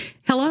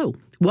Hello.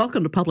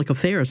 Welcome to Public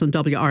Affairs on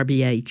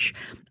WRBH.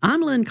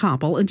 I'm Lynn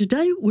Koppel, and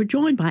today we're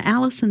joined by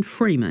Allison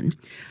Freeman,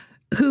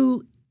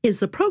 who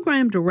is the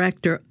program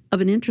director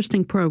of an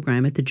interesting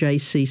program at the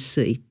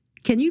JCC.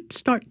 Can you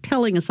start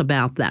telling us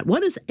about that?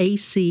 What does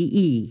ACE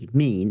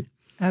mean?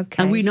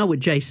 Okay. And we know what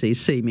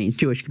JCC means,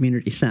 Jewish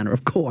Community Center,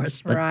 of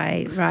course. But...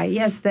 Right.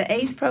 Yes, the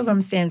ACE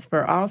program stands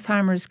for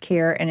Alzheimer's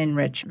Care and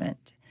Enrichment.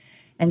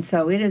 And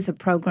so it is a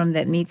program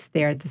that meets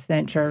there at the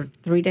center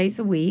 3 days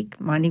a week,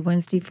 Monday,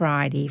 Wednesday,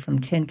 Friday, from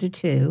 10 to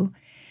 2.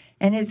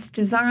 And it's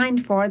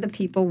designed for the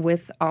people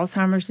with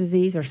Alzheimer's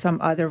disease or some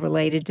other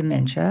related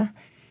dementia.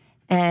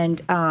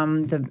 And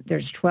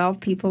there's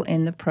 12 people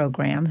in the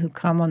program who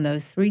come on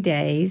those 3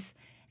 days.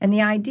 And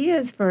the idea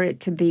is for it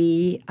to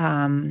be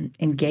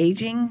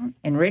engaging,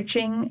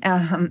 enriching,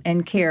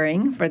 and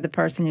caring for the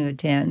person who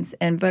attends,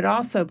 but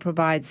also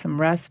provide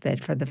some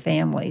respite for the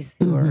families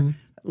who are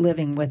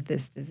living with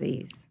this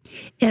disease.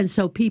 And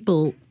so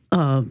people,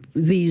 like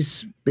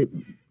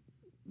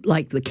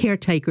the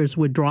caretakers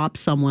would drop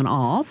someone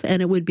off,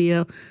 and it would be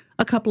a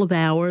couple of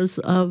hours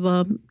of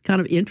kind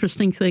of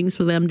interesting things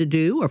for them to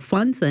do or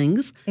fun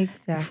things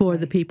for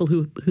the people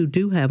who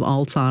do have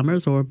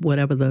Alzheimer's or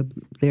whatever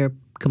their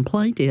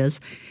complaint is,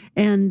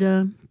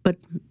 and but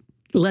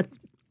let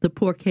the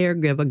poor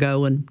caregiver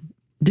go and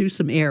do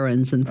some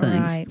errands and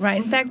things. Right.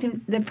 In fact,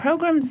 the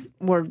programs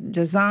were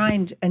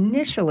designed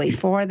initially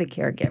for the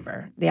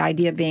caregiver, the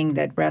idea being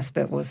that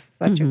respite was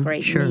such a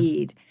great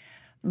need.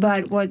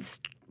 But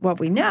what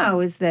we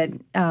know is that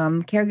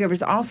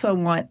caregivers also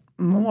want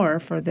more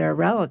for their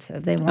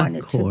relative. They want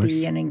it to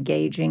be an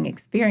engaging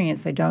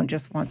experience. They don't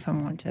just want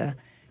someone to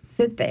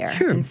sit there.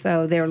 Sure. And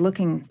so they're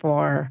looking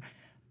for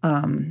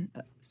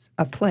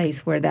a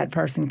place where that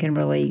person can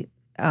really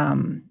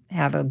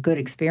have a good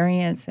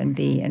experience and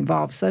be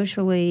involved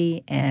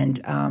socially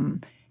and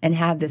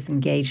have this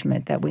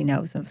engagement that we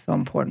know is so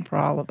important for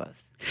all of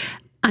us.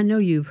 I know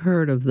you've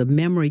heard of the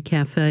Memory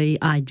Cafe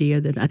idea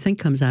that I think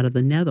comes out of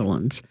the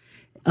Netherlands.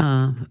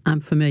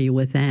 I'm familiar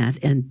with that,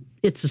 and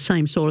it's the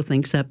same sort of thing,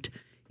 except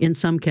in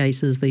some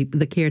cases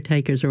the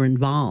caretakers are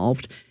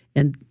involved,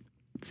 and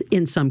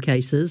in some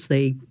cases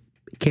the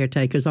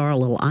caretakers are a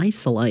little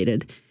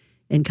isolated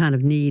and kind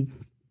of need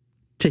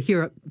to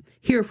hear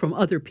from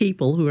other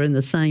people who are in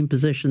the same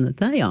position that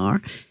they are,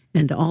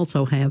 and to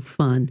also have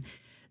fun.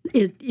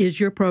 Is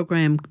your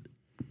program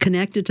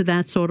connected to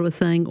that sort of a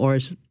thing, or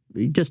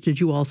did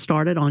you all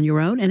start it on your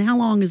own? And how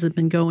long has it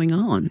been going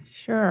on?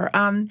 Sure.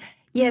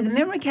 The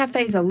Memory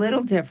Cafe is a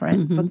little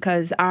different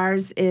because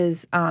ours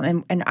is,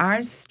 and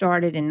ours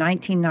started in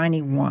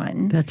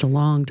 1991. That's a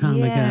long time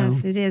ago.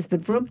 Yes, it is. The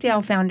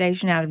Brookdale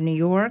Foundation out of New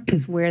York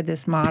is where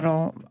this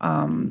model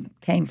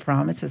came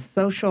from. It's a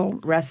social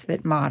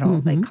respite model,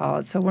 they call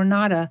it. So we're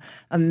not a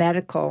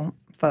medical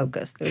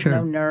focus. There's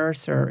no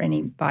nurse or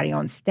anybody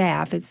on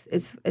staff.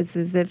 It's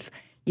as if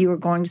you were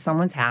going to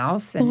someone's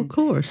house and of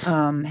course.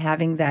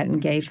 Having that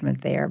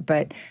engagement there.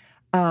 But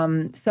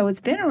so it's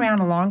been around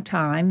a long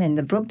time, and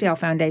the Brookdale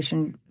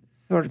Foundation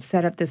sort of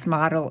set up this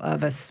model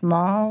of a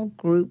small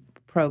group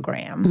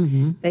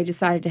program. They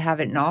decided to have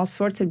it in all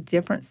sorts of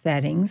different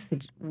settings.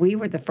 We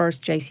were the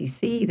first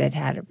JCC that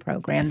had a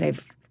program.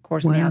 Of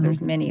course, now there's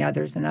many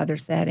others in other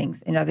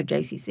settings, in other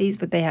JCCs,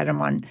 but they had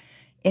them on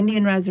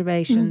Indian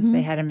reservations.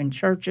 They had them in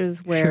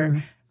churches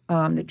where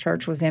the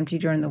church was empty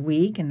during the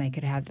week, and they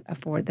could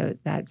afford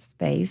that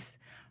space.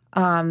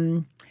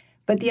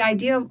 But the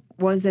idea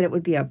was that it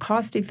would be a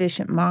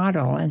cost-efficient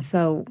model. And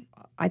so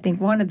I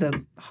think one of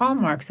the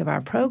hallmarks of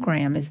our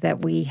program is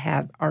that we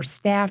are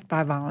staffed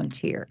by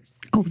volunteers.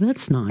 Oh,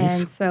 that's nice.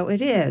 And so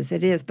it is,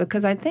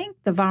 because I think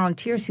the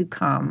volunteers who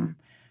come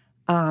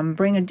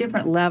bring a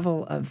different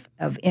level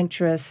of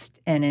interest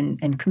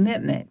and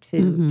commitment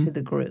to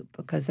the group,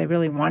 because they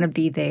really want to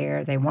be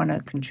there. They want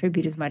to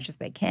contribute as much as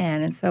they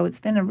can. And so it's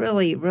been a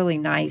really, really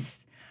nice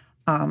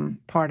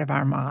part of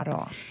our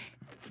model.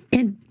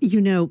 And,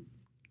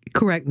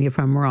 correct me if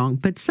I'm wrong,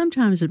 but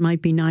sometimes it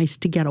might be nice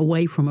to get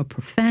away from a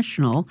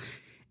professional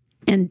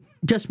and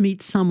just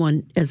meet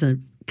someone as a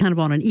kind of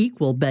on an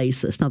equal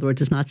basis. In other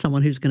words, it's not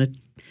someone who's going to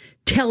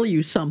tell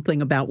you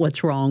something about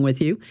what's wrong with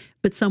you,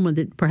 but someone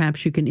that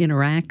perhaps you can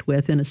interact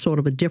with in a sort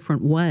of a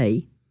different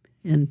way.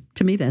 And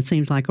to me, that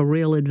seems like a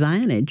real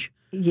advantage.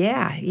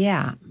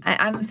 Yeah.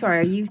 I'm sorry,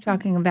 are you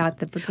talking about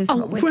the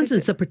participants? For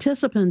instance, the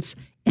participants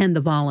and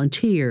the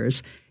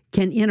volunteers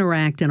can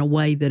interact in a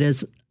way that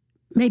is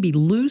maybe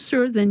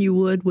looser than you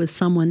would with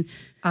someone.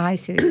 I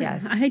see,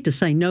 yes. I hate to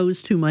say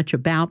knows too much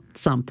about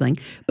something,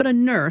 but a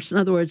nurse, in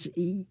other words,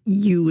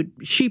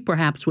 she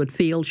perhaps would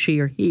feel,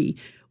 she or he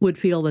would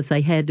feel that they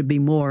had to be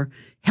more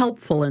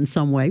helpful in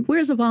some way,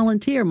 whereas a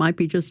volunteer might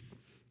be just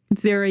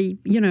very,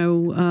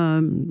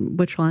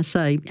 what shall I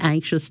say,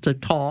 anxious to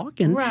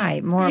talk. And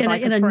right, more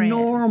like in a friend.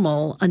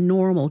 a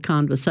normal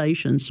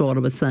conversation sort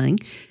of a thing.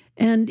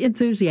 And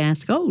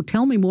enthusiastic,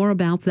 tell me more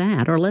about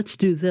that, or let's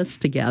do this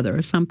together,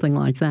 or something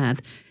like that,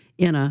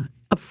 in a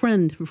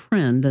friend to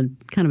friend and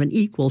kind of an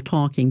equal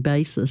talking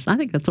basis. I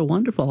think that's a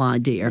wonderful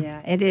idea.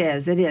 Yeah, it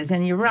is.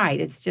 And you're right.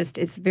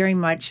 It's very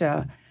much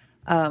a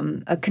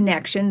a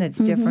connection that's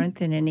different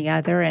than any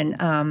other.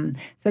 And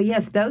so,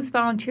 yes, those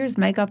volunteers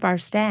make up our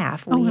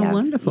staff. Oh, how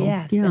wonderful.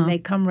 Yes, yeah. and they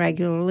come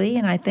regularly.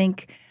 And I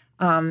think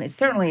it's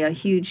certainly a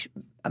huge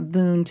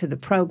boon to the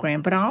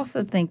program, but I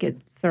also think it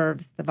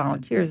serves the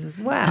volunteers as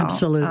well.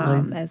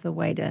 Absolutely. As a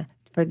way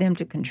for them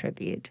to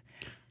contribute.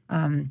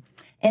 And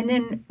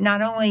then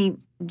not only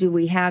do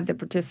we have the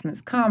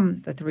participants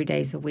come the 3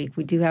 days a week,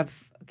 we do have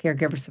a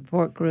caregiver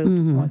support group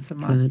once a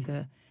month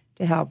to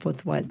help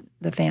with what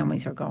the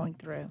families are going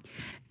through.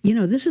 You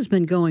know, this has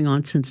been going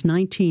on since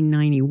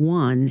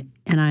 1991,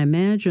 and I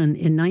imagine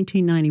in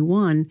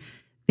 1991,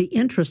 the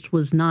interest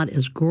was not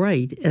as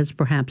great as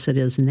perhaps it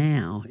is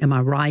now. Am I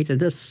right?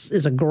 This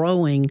is a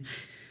growing,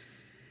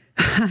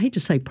 I hate to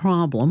say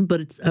problem,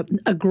 but it's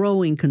a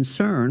growing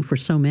concern for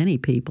so many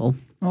people.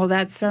 Well,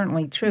 that's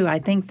certainly true. I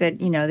think that,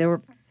 there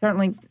were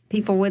certainly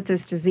people with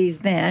this disease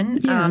then,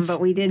 yes.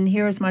 But we didn't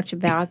hear as much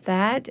about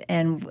that.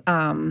 And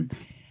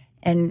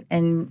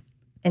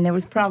there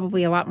was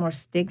probably a lot more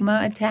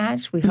stigma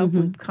attached. We hope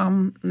we've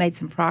made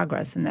some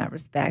progress in that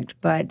respect.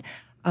 But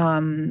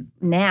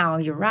now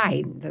you're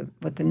right.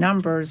 With the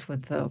numbers,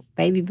 with the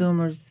baby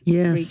boomers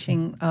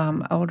reaching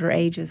older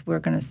ages, we're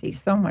going to see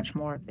so much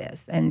more of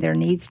this. And there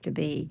needs to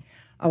be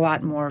a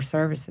lot more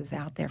services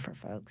out there for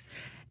folks.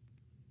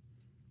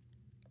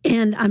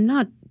 And I'm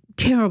not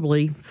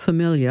terribly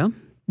familiar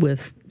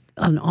with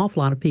an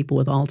awful lot of people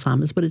with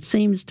Alzheimer's, but it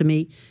seems to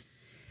me,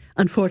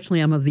 unfortunately,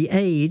 I'm of the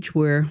age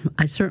where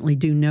I certainly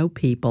do know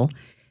people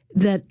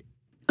that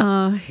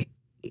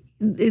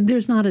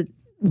there's not a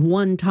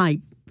one type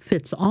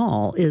fits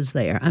all, is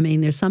there? I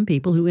mean, there's some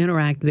people who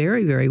interact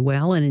very, very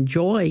well and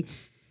enjoy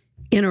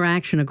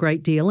interaction a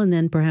great deal, and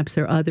then perhaps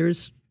there are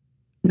others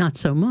not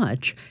so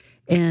much.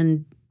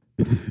 And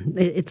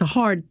it's a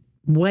hard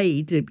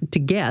way to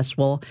guess,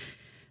 well,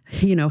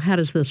 how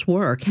does this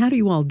work? How do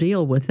you all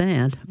deal with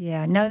that?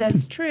 Yeah, no,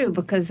 that's true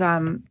because,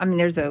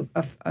 there's a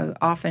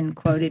often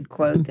quoted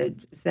quote that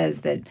says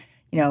that,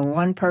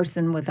 one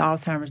person with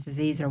Alzheimer's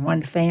disease or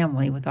one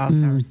family with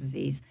Alzheimer's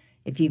disease,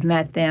 if you've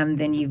met them,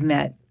 then you've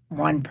met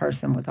one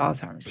person with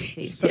Alzheimer's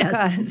disease.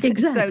 Yes,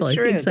 exactly. It's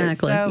so true.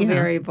 Exactly. It's so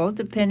variable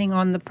depending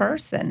on the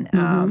person.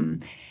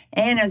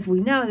 And as we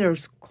know,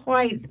 there's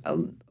quite a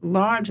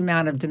large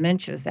amount of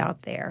dementias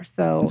out there.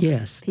 So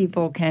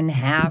people can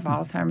have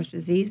Alzheimer's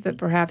disease, but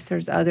perhaps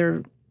there's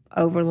other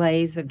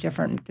overlays of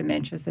different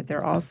dementias that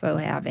they're also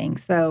having.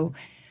 So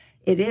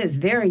it is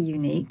very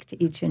unique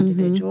to each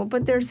individual,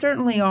 but there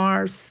certainly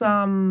are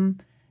some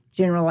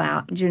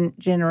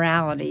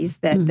generalities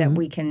that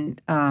we can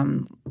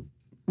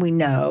we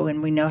know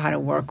and we know how to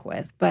work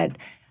with. But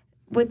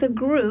with a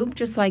group,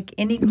 just like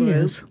any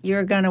group,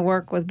 you're going to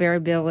work with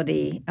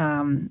variability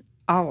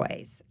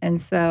always.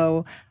 And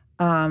so,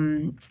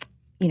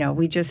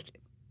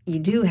 you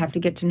do have to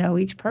get to know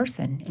each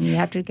person, and you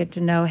have to get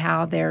to know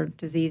how their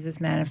diseases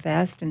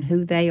manifest and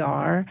who they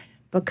are,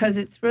 because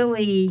it's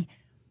really,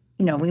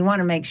 we want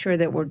to make sure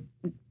that we're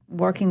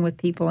working with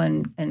people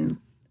and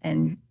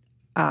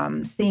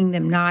seeing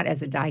them not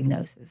as a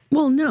diagnosis.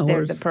 Well, no.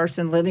 They're the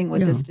person living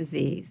with this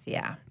disease,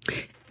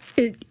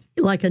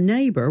 like a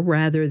neighbor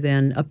rather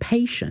than a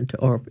patient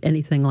or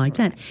anything like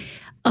that.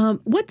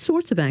 What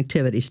sorts of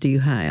activities do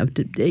you have?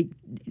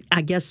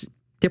 I guess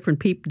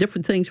different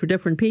things for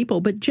different people,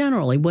 but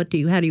generally,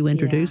 how do you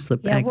introduce the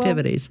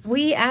activities?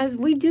 Well,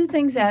 we do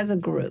things as a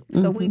group,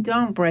 so we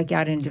don't break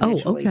out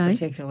individually.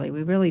 Particularly,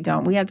 we really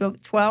don't. We have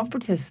 12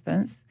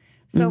 participants,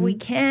 so we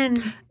can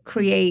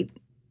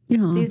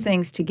do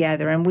things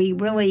together, and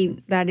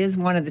that is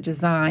one of the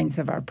designs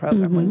of our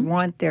program. We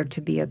want there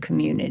to be a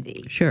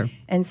community. Sure.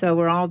 And so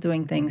we're all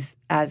doing things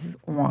as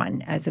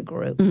a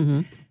group.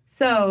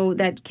 So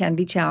that can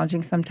be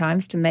challenging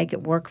sometimes to make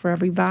it work for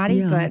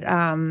everybody,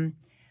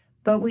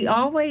 but we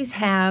always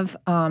have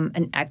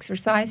an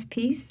exercise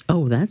piece.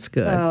 Oh, that's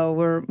good. So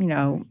we're,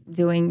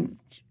 doing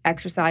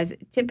exercise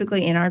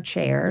typically in our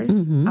chairs.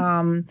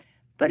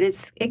 But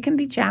it can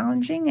be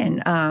challenging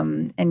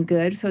and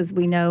good. So as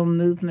we know,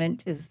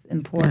 movement is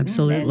important.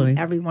 Absolutely. And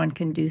everyone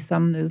can do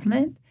some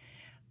movement.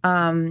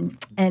 And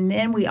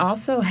then we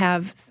also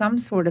have some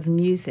sort of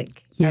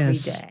music every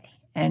day.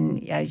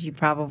 And as you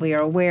probably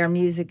are aware,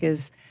 music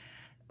is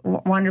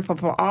wonderful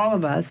for all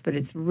of us, but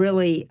it's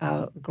really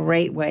a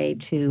great way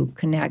to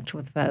connect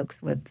with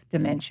folks with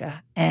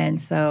dementia.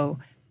 And so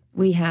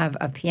we have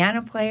a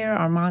piano player.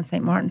 Armand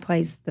St. Martin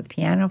plays the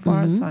piano for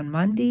us on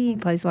Monday. He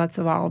plays lots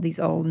of all these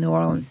old New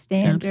Orleans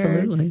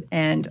standards. Absolutely.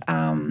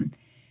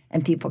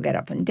 And people get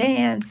up and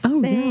dance,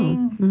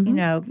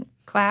 sing,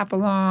 clap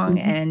along.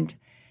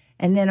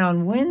 And then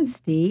on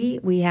Wednesday,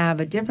 we have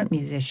a different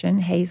musician,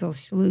 Hazel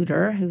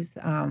Schluter, who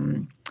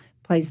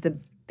plays the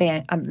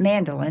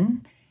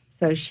mandolin.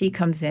 So she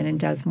comes in and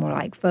does more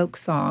like folk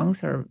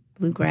songs or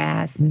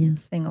bluegrass and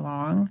sing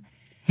along.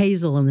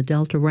 Hazel and the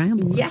Delta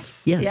Ramblers.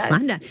 Yes. I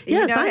know.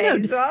 Yes, I know.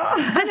 Hazel.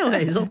 I know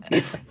Hazel.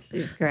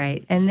 She's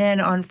great. And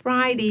then on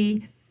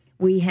Friday,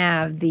 we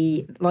have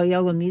the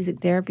Loyola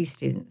Music Therapy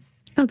students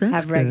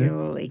have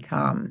regularly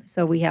come.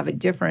 So we have a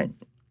different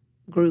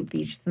group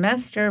each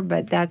semester,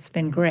 but that's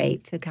been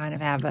great to kind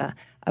of have a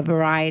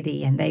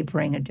variety, and they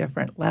bring a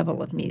different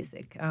level of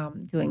music,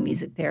 doing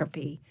music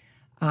therapy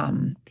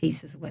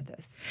pieces with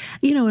us.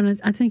 And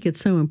I think it's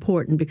so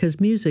important because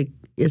music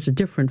is a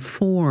different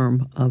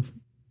form of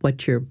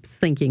what you're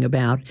thinking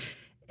about.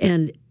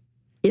 And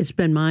it's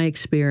been my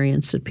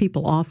experience that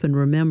people often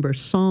remember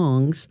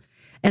songs,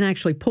 and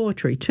actually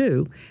poetry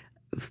too,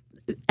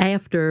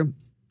 after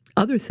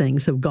other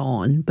things have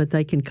gone, but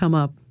they can come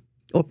up,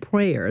 or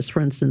prayers, for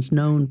instance,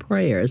 known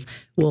prayers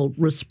will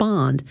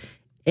respond,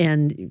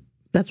 and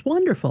that's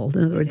wonderful.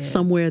 In other words,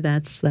 somewhere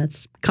that's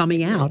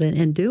coming out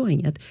and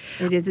doing it.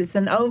 It is. It's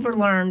an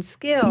overlearned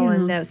skill,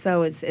 and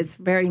so it's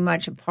very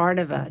much a part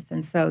of us.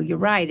 And so you're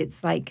right.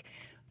 It's like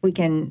we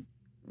can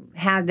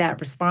have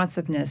that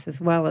responsiveness as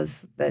well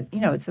as that.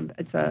 It's an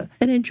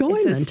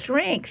enjoyment. It's a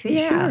strength,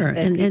 sure.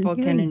 that people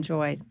can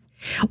enjoy.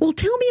 Well,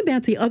 tell me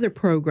about the other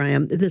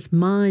program, this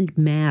Mind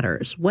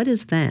Matters. What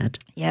is that?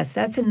 Yes,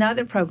 that's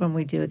another program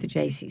we do at the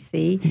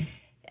JCC.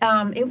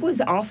 It was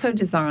also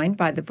designed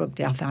by the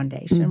Brookdale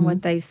Foundation. Mm-hmm.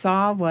 What they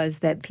saw was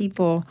that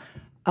people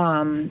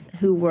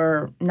who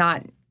were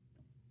not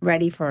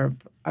ready for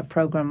a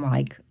program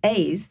like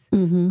ACE,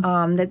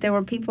 that there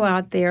were people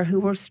out there who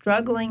were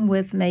struggling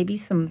with maybe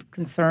some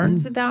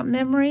concerns about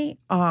memory,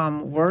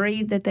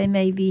 worried that they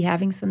may be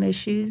having some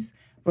issues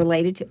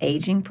related to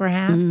aging,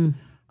 perhaps.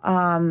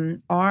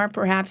 Or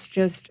perhaps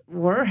just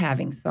were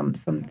having some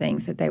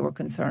things that they were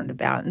concerned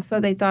about. And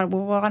so they thought,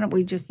 well, why don't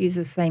we just use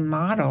the same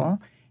model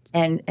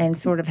and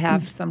sort of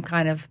have some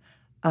kind of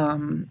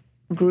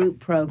group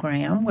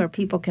program where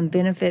people can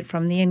benefit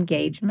from the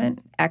engagement,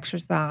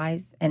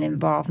 exercise, and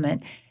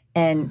involvement,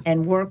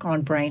 and work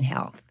on brain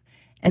health.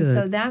 And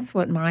so that's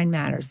what Mind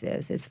Matters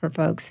is. It's for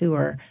folks who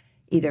are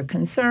either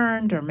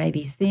concerned or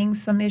maybe seeing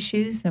some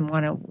issues and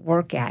want to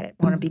work at it,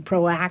 want to be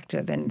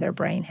proactive in their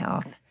brain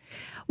health.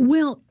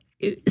 Well,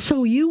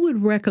 so you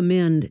would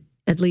recommend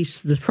at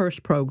least the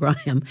first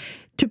program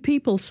to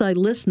people, say,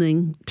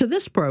 listening to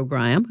this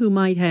program who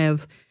might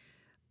have,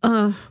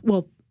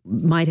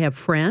 might have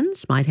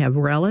friends, might have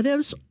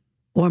relatives,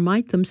 or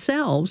might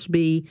themselves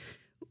be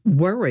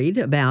worried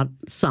about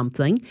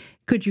something.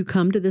 Could you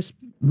come to this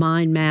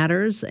Mind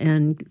Matters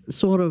and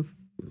sort of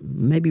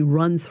maybe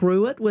run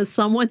through it with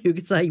someone who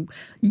could say,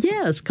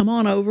 yes, come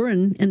on over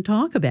and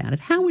talk about it?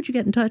 How would you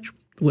get in touch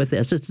with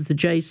this? It's the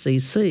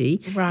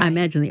JCC. Right. I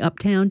imagine the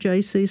Uptown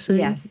JCC.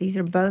 Yes,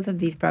 both of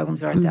these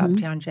programs are at the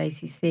Uptown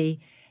JCC.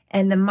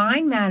 And the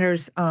Mind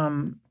Matters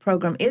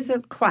program is a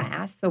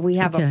class. So we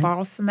have a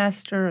fall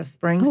semester, a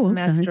spring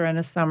semester, and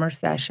a summer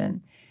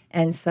session.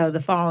 And so the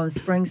fall and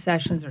spring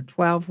sessions are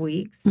 12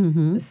 weeks.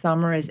 The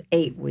summer is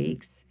 8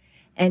 weeks.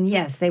 And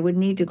yes, they would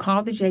need to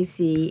call the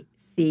JCC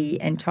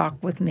and talk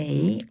with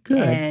me.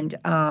 Good. And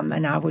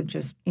I would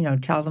just,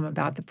 tell them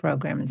about the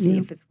program and see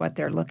if it's what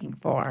they're looking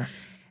for.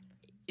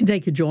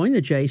 They could join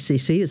the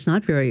JCC. It's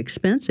not very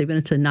expensive, and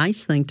it's a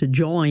nice thing to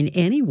join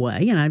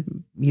anyway.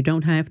 And you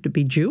don't have to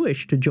be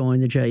Jewish to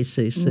join the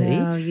JCC.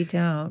 No, you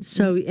don't.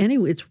 So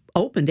anyway, it's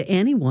open to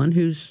anyone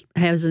who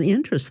has an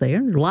interest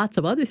there. There are lots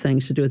of other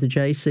things to do at the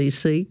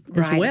JCC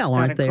as well,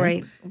 aren't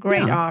there?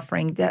 Great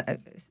offering,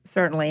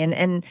 certainly.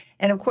 And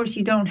of course,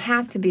 you don't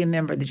have to be a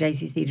member of the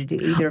JCC to do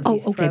either of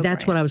these programs.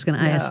 That's what I was going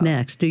to ask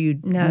next. Do you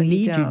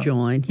need to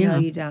join? No,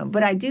 you don't.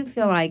 But I do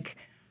feel like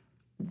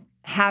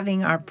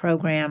having our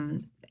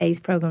program, ACE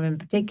program in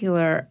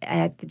particular,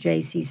 at the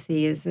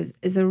JCC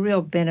is a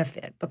real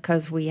benefit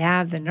because we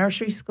have the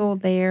nursery school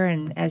there,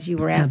 and as you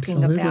were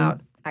asking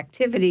about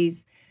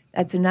activities,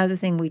 that's another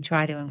thing we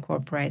try to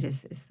incorporate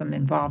is some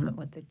involvement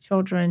with the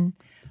children,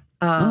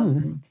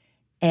 and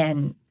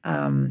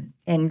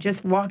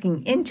just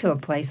walking into a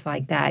place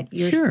like that,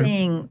 you're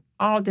seeing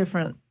all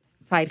different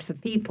types of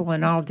people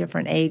and all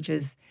different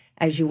ages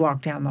as you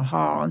walk down the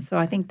hall, and so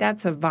I think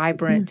that's a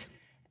vibrant,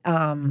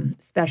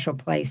 special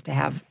place to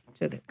have.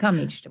 To come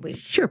each week.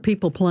 Sure,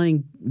 people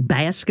playing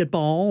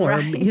basketball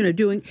or,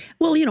 doing,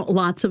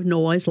 lots of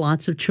noise,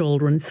 lots of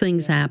children,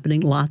 things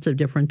happening, lots of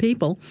different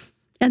people.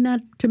 And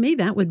that, to me,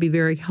 that would be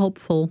very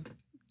helpful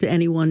to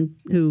anyone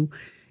who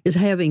is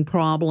having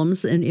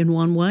problems in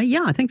one way.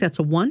 Yeah, I think that's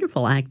a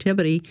wonderful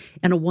activity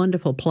and a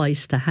wonderful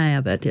place to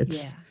have it.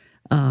 It's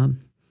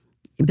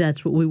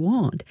that's what we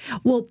want.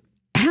 Well,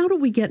 how do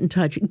we get in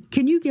touch?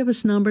 Can you give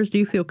us numbers? Do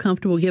you feel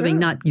comfortable giving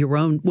not your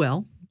own,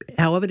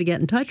 however to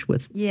get in touch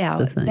with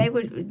the thing?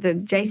 The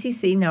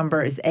JCC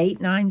number is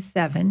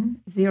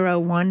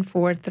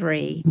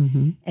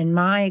 897-0143, and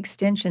my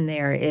extension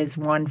there is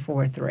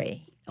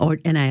 143.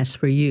 And ask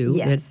for you.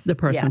 Yes. The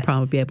person will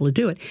probably be able to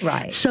do it.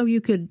 Right. So you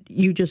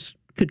just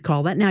could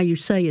call that. Now you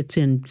say it's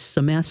in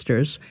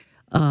semesters.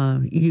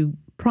 You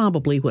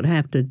probably would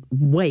have to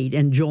wait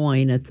and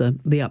join at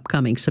the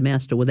upcoming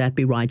semester. Would that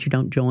be right? You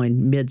don't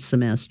join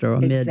mid-semester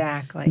or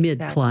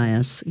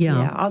mid-class.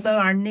 Yeah. Although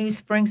our new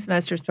spring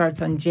semester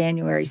starts on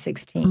January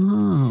 16th.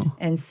 Oh.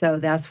 And so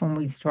that's when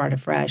we start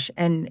afresh.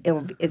 And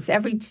it's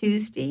every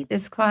Tuesday,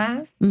 this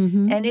class,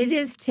 and it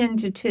is 10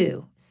 to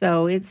 2.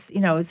 So it's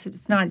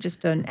not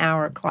just an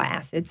hour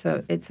class. It's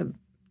a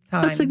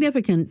time. A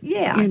significant.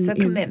 Yeah, it's a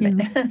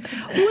commitment.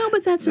 Well,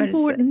 but that's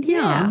important.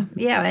 Yeah,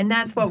 and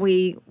that's what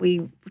we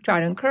try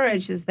to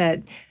encourage is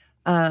that.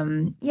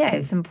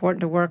 It's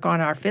important to work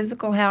on our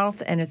physical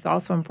health, and it's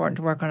also important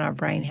to work on our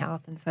brain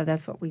health, and so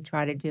that's what we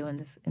try to do in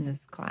this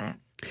class.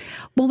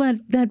 Well,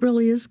 that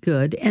really is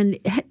good. And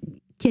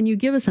can you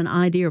give us an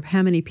idea of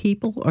how many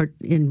people are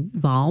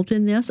involved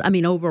in this? I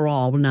mean,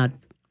 overall, not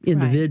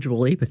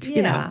individually, but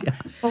you know. Yeah.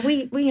 Well,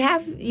 we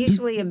have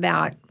usually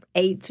about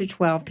 8 to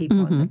 12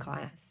 people in the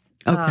class.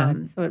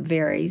 Okay. So it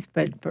varies,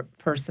 but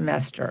per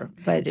semester,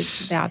 but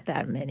it's about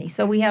that many.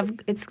 So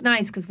it's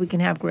nice because we can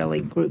have really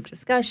group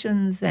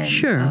discussions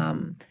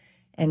and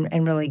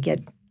and really get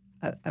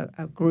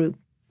a group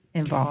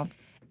involved.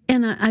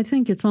 And I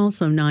think it's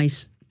also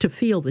nice to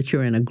feel that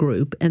you're in a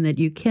group and that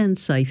you can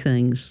say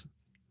things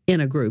in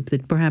a group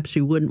that perhaps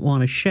you wouldn't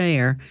want to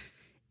share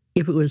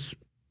if it was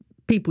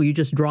people you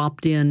just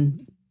dropped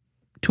in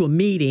to a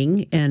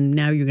meeting and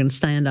now you're going to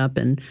stand up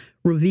and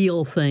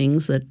reveal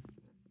things that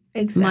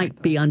might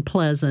be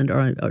unpleasant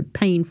or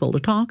painful to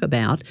talk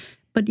about.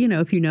 But, you know,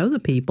 if you know the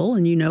people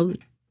and you know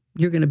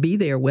you're going to be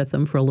there with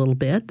them for a little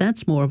bit,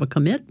 that's more of a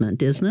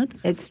commitment, isn't it?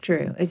 It's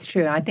true. It's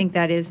true. I think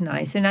that is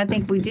nice. And I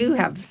think we do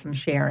have some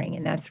sharing,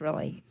 and that's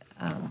really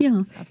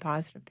a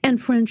positive piece.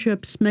 And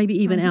friendships maybe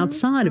even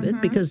outside of it,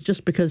 because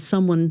just because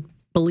someone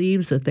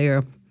believes that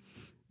they're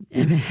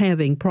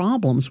having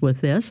problems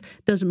with this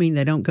doesn't mean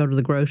they don't go to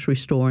the grocery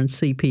store and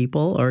see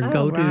people or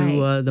go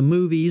to the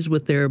movies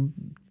with their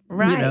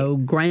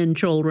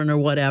grandchildren or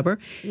whatever.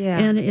 Yeah.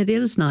 And it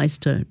is nice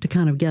to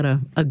kind of get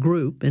a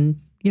group and,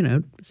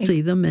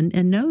 see them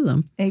and know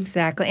them.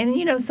 Exactly.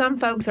 And, some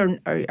folks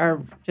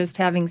are just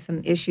having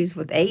some issues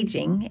with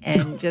aging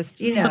and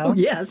just, want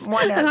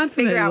to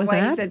figure out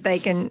ways that they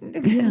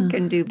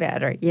can do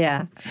better.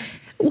 Yeah.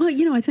 Well,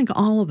 I think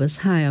all of us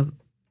have,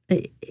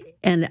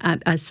 and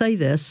I say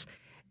this,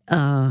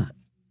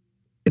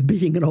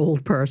 being an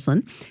old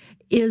person,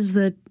 is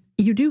that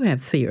you do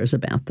have fears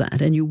about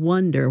that and you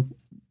wonder,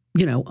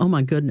 oh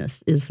my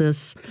goodness, is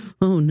this,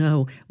 oh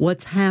no,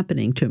 what's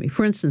happening to me?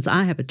 For instance,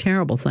 I have a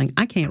terrible thing.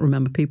 I can't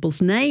remember people's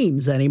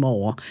names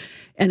anymore.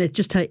 And it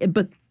just,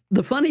 but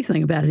the funny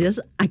thing about it is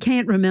I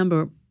can't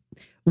remember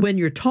when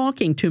you're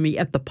talking to me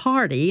at the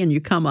party and you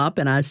come up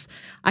and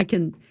I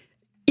can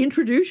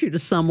introduce you to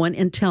someone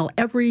and tell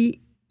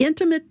every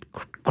intimate,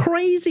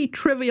 crazy,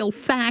 trivial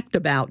fact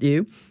about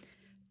you,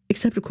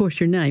 except of course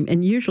your name.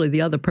 And usually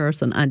the other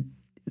person,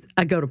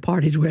 I go to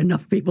parties where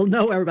enough people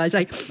know everybody.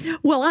 Say,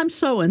 well, I'm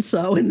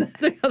so-and-so. And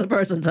the other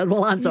person said,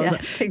 well, I'm so-and-so.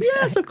 Yes, exactly.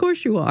 Yes, of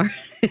course you are.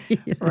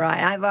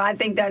 Right. I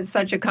think that's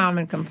such a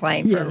common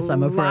complaint for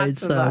I'm afraid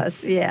lots of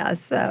us. Yeah,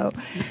 so.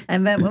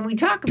 And then when we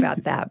talk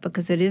about that,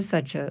 because it is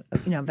such a,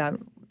 about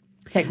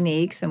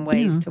techniques and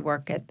ways to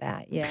work at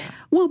that,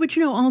 Well, but,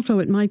 also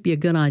it might be a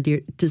good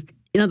idea to,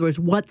 in other words,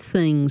 what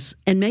things,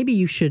 and maybe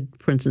you should,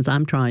 for instance,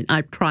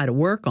 I try to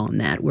work on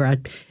that, where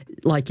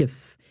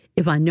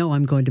if I know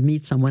I'm going to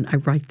meet someone, I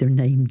write their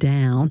name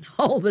down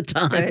all the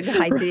time. Good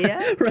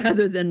idea.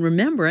 Rather than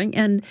remembering.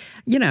 And,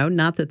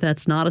 not that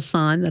that's not a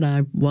sign that I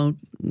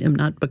am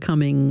not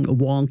becoming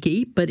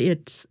wonky, but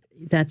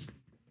that's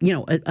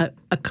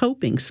a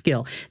coping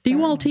skill. Do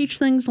you all teach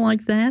things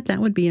like that? That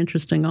would be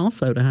interesting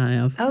also to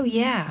have. Oh,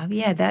 yeah.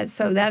 Yeah,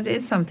 that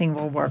is something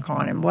we'll work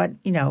on. And what,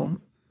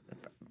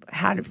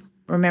 how to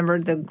remember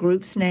the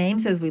group's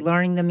names as we're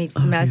learning them each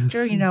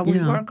semester. Yes. We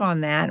work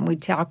on that and we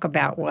talk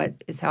about what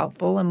is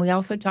helpful. And we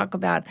also talk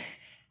about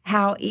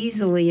how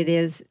easy it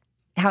is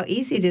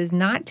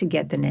not to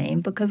get the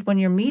name, because when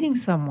you're meeting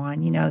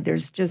someone,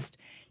 there's just,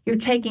 you're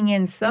taking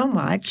in so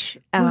much.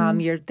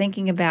 You're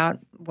thinking about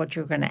what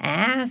you're going to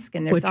ask,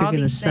 and there's all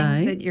these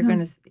things that you're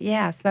going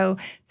to, So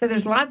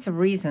there's lots of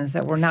reasons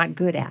that we're not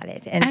good at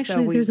it. And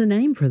actually, there's a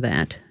name for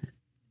that.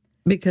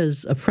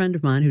 Because a friend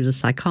of mine who's a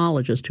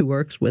psychologist who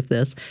works with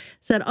this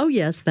said, oh,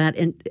 yes, that,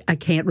 and I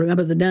can't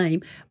remember the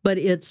name, but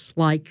it's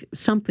like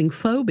something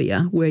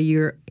phobia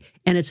where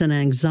and it's an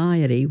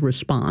anxiety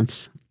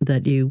response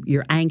that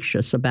you're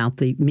anxious about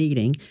the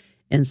meeting,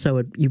 and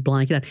so you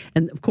blank it out.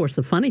 And, of course,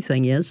 the funny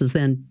thing is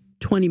then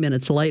 20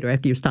 minutes later,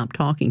 after you stop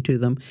talking to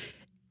them,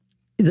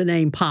 the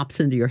name pops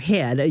into your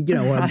head,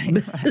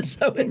 Right.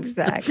 So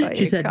exactly.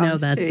 She said, no,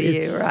 that's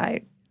it.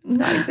 Right.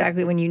 Not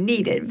exactly when you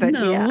need it, but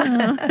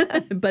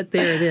but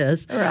there it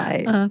is.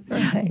 Right.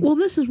 Right. Well,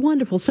 this is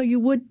wonderful. So you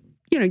would,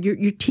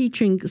 you're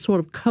teaching sort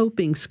of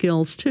coping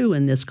skills too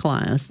in this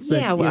class.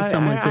 Our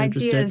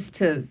idea is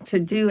to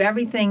do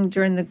everything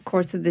during the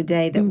course of the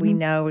day that we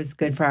know is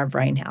good for our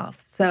brain health.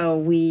 So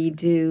we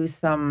do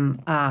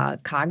some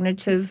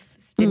cognitive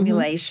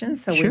stimulation.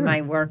 So we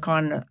might work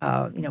on,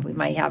 we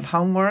might have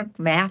homework,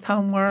 math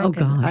homework,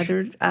 and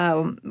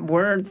other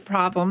word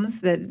problems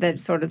that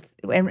sort of,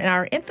 and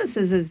our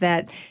emphasis is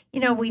that,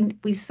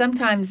 we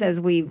sometimes, as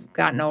we've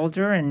gotten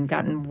older and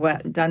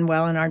done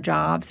well in our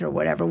jobs or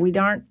whatever, we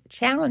aren't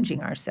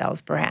challenging ourselves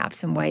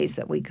perhaps in ways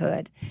that we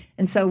could.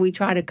 And so we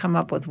try to come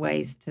up with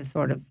ways to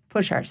sort of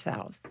push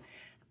ourselves.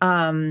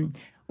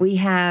 We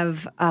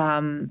have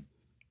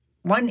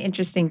one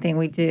interesting thing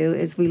we do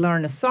is we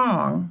learn a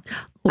song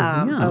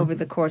over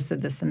the course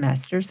of the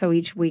semester. So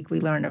each week we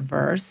learn a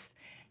verse.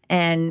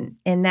 And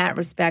in that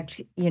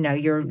respect,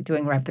 you're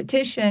doing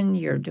repetition,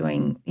 you're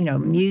doing,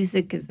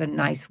 music is a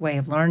nice way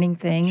of learning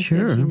things,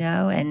 sure. as you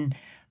know, and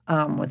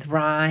with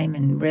rhyme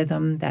and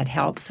rhythm that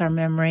helps our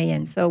memory.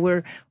 And so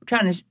we're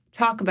trying to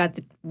talk about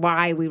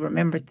why we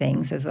remember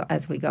things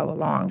as we go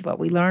along. But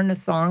we learn a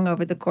song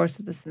over the course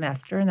of the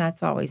semester, and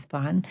that's always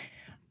fun.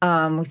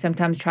 We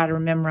sometimes try to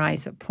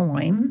memorize a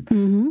poem.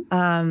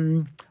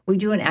 Mm-hmm. We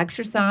do an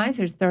exercise.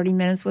 There's 30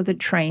 minutes with a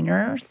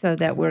trainer so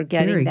that we're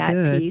getting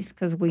that piece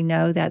because we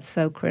know that's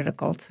so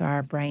critical to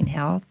our brain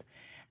health.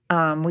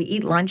 We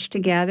eat lunch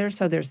together,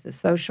 so there's the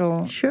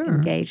social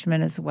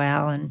engagement as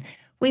well. And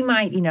we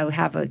might,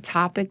 have a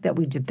topic that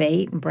we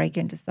debate and break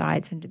into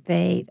sides and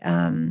debate.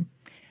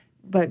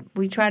 But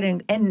we try to,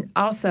 and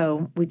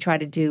also we try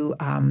to do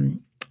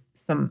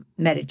some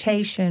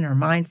meditation or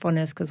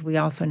mindfulness because we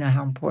also know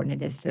how important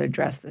it is to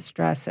address the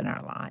stress in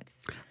our lives.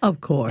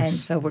 Of course. And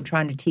so we're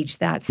trying to teach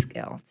that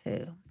skill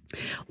too.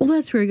 Well,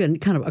 that's very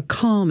good. Kind of a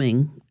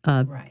calming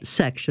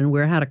section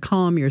where how to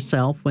calm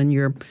yourself when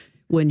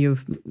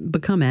you've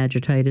become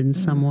agitated in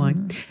some way.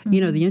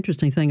 Mm-hmm. The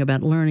interesting thing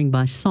about learning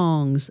by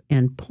songs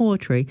and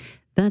poetry,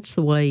 that's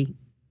the way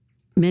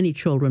many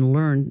children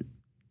learn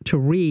to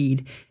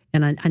read.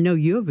 And I know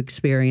you have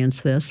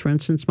experienced this. For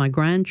instance, my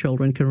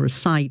grandchildren can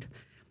recite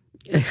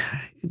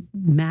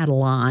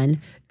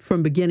Madeline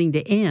from beginning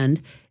to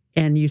end,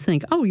 and you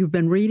think, oh, you've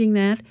been reading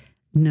that?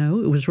 No,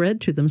 it was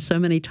read to them so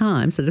many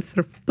times that at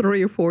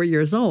 3 or 4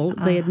 years old,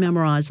 they had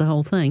memorized the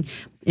whole thing.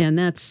 And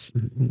I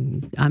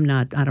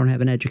don't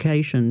have an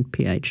education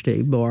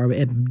PhD or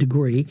a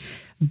degree,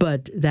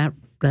 but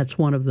that's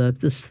one of the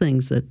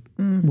things that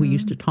we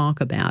used to talk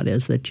about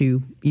is that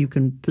you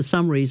can, for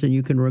some reason,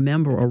 you can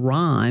remember a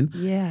rhyme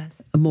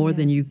more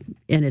than you,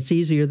 and it's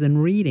easier than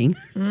reading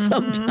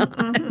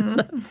sometimes.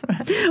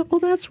 Well,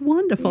 that's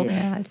wonderful.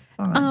 Yeah, it's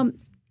fun.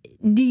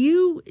 Do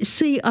you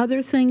see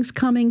other things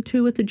coming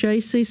too at the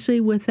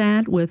JCC with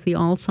the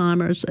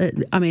Alzheimer's?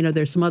 Are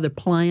there some other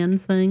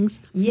planned things?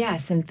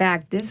 Yes. In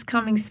fact, this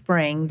coming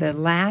spring, the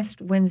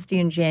last Wednesday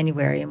in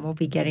January, and we'll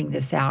be getting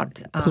this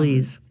out.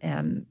 Please.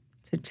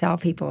 To tell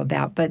people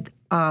about. But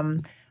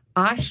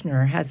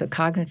Ochsner has a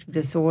cognitive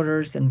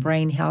disorders and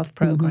brain health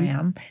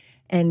program,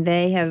 and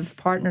they have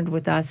partnered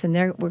with us, and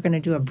we're going to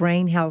do a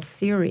brain health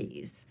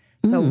series.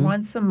 So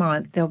once a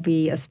month, there'll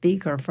be a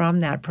speaker from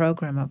that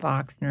program of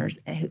Ochsner's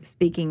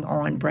speaking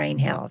on brain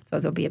health. So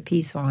there'll be a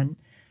piece on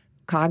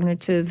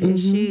cognitive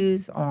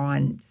issues,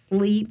 on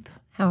sleep,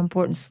 how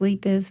important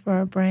sleep is for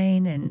our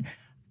brain.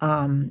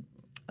 And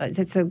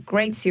it's a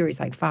great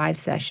series, like 5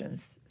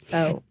 sessions.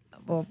 So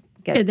we'll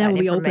get and that will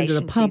be open to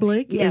the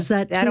public? Yes, is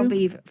that that'll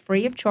true? Be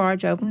free of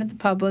charge, open to the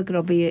public.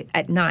 It'll be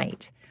at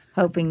night,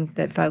 hoping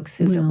that folks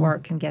who don't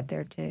work can get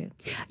there too.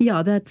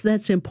 Yeah,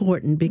 that's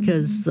important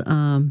because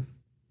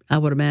I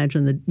would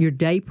imagine that your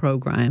day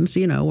programs,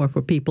 are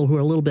for people who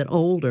are a little bit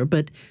older,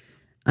 but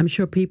I'm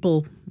sure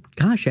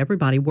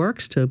everybody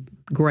works to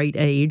great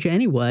age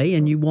anyway,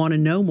 and you want to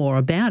know more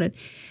about it.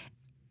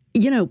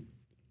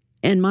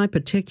 And my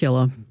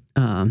particular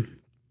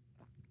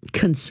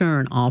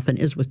concern often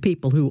is with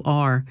people who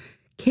are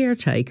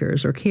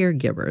caretakers or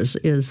caregivers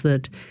is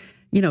that,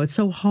 it's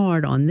so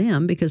hard on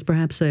them because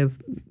perhaps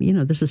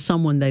this is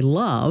someone they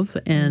love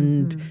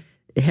and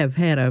have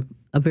had a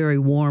very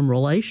warm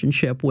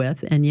relationship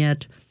with, and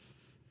yet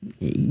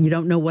you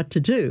don't know what to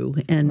do.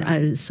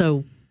 And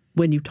so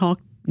when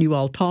you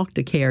all talk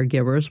to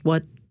caregivers,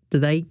 what do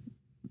they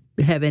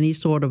have any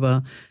sort of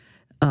a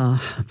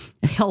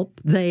help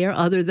there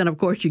other than, of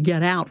course, you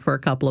get out for a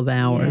couple of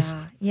hours?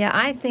 Yeah,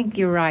 I think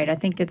you're right. I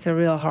think it's a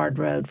real hard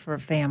road for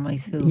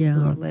families who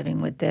are living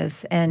with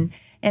this. And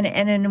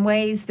in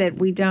ways that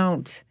we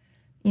don't,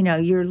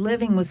 you're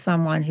living with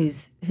someone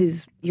who's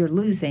you're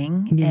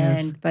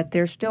losing, but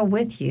they're still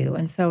with you.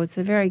 And so it's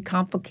a very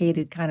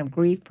complicated kind of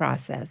grief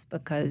process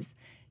because,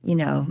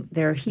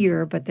 they're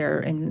here, but they're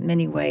in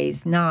many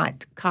ways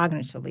not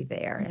cognitively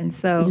there. And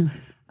so,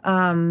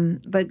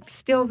 but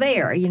still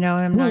there,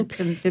 I'm not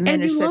to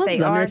diminish that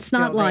they are. It's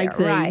not like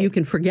you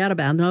can forget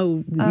about,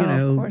 of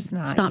course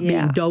not. Stop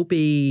being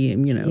dopey,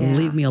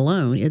 leave me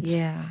alone.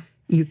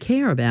 You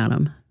care about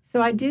them.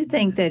 So I do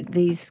think that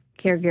these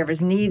caregivers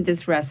need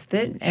this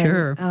respite.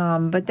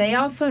 But they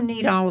also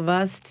need all of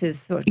us to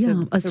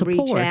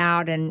reach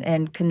out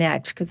and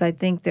connect, because I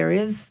think there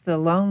is the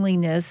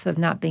loneliness of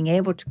not being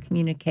able to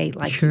communicate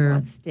like you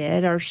once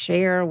did or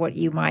share what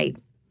you might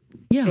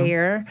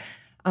share.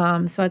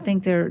 So I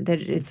think that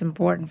it's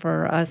important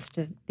for us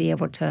to be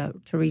able to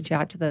reach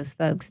out to those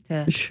folks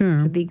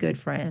to be good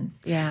friends.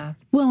 Yeah.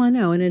 Well, I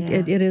know, and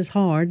it is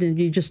hard, and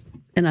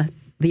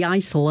the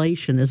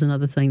isolation is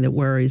another thing that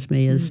worries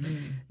me. Is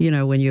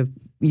when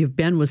you've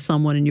been with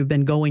someone and you've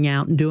been going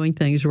out and doing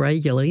things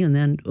regularly, and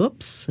then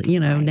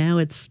now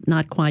it's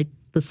not quite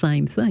the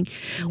same thing.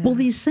 Yeah. Well,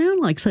 these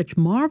sound like such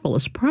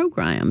marvelous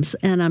programs,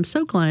 and I'm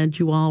so glad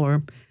you all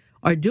are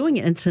are doing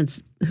it. And since,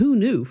 who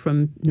knew,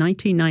 from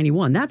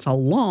 1991, that's a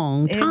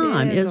long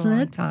time, isn't it? A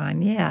long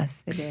time,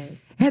 yes, it is.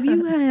 Have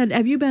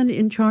you been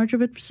in charge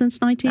of it since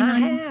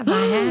 1991?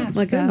 I have.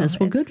 My goodness,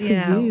 well, good for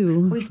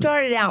you. We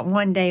started out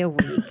one day a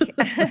week,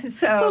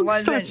 so it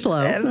wasn't, start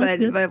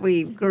slow. But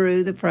we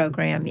grew the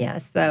program,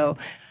 yes. So,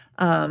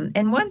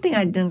 and one thing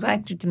I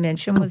neglected to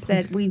mention was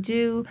that we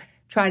do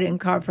try to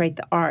incorporate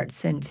the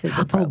arts into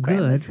the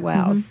program as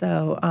well. Mm-hmm.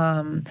 So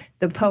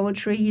the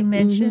poetry you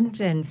mentioned,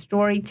 mm-hmm. and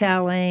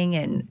storytelling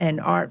and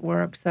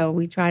artwork. So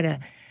we try to,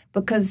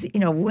 because,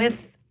 with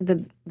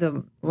the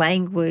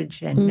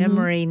language and mm-hmm.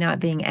 memory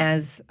not being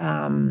as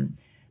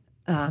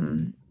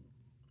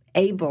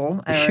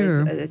able, or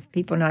sure. as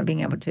people not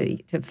being able to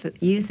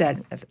use that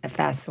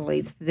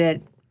facilities,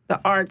 that the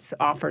arts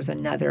offers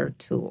another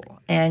tool.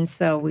 And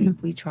so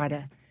we try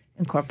to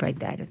incorporate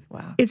that as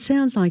well. It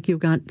sounds like you've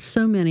got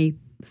so many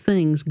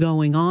things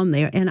going on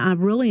there, and I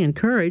really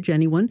encourage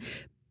anyone,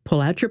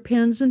 pull out your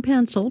pens and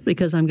pencil,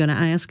 because I'm going to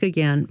ask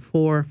again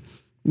for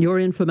your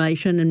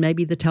information and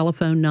maybe the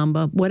telephone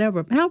number,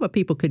 whatever, however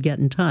people could get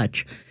in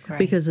touch. Great.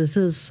 Because this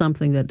is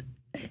something that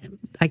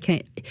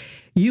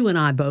you and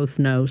I both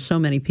know so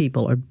many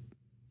people are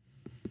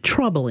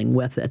troubling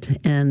with it,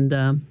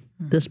 and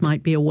this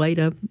might be a way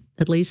to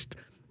at least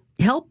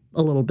help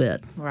a little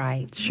bit.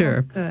 Right.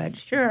 Sure. Well, good.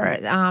 Sure.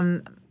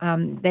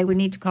 They would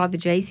need to call the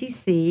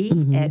JCC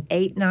mm-hmm. at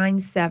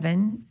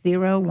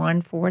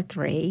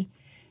 897-0143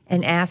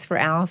 and ask for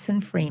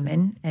Allison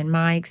Freeman, and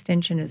my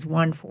extension is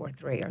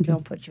 143, or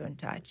they'll put you in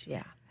touch.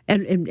 Yeah.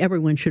 And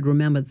everyone should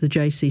remember the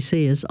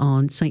JCC is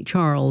on St.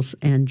 Charles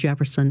and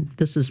Jefferson.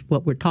 This is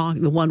what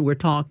the one we're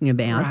talking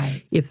about.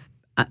 Right. If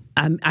I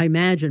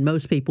imagine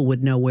most people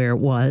would know where it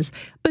was,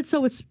 but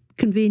so it's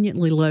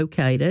conveniently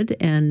located,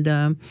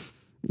 and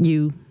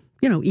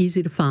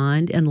easy to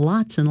find, and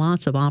lots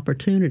of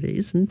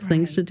opportunities and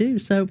things to do.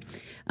 So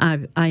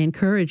I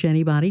encourage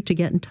anybody to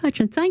get in touch.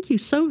 And thank you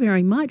so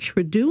very much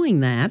for doing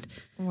that.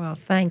 Well,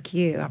 thank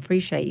you. I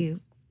appreciate you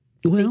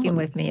speaking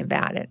with me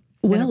about it.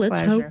 Well,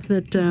 let's hope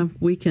that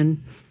we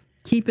can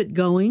keep it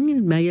going,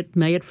 and may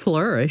it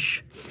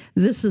flourish.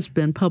 This has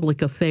been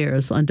Public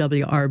Affairs on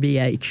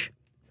WRBH.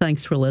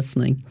 Thanks for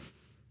listening.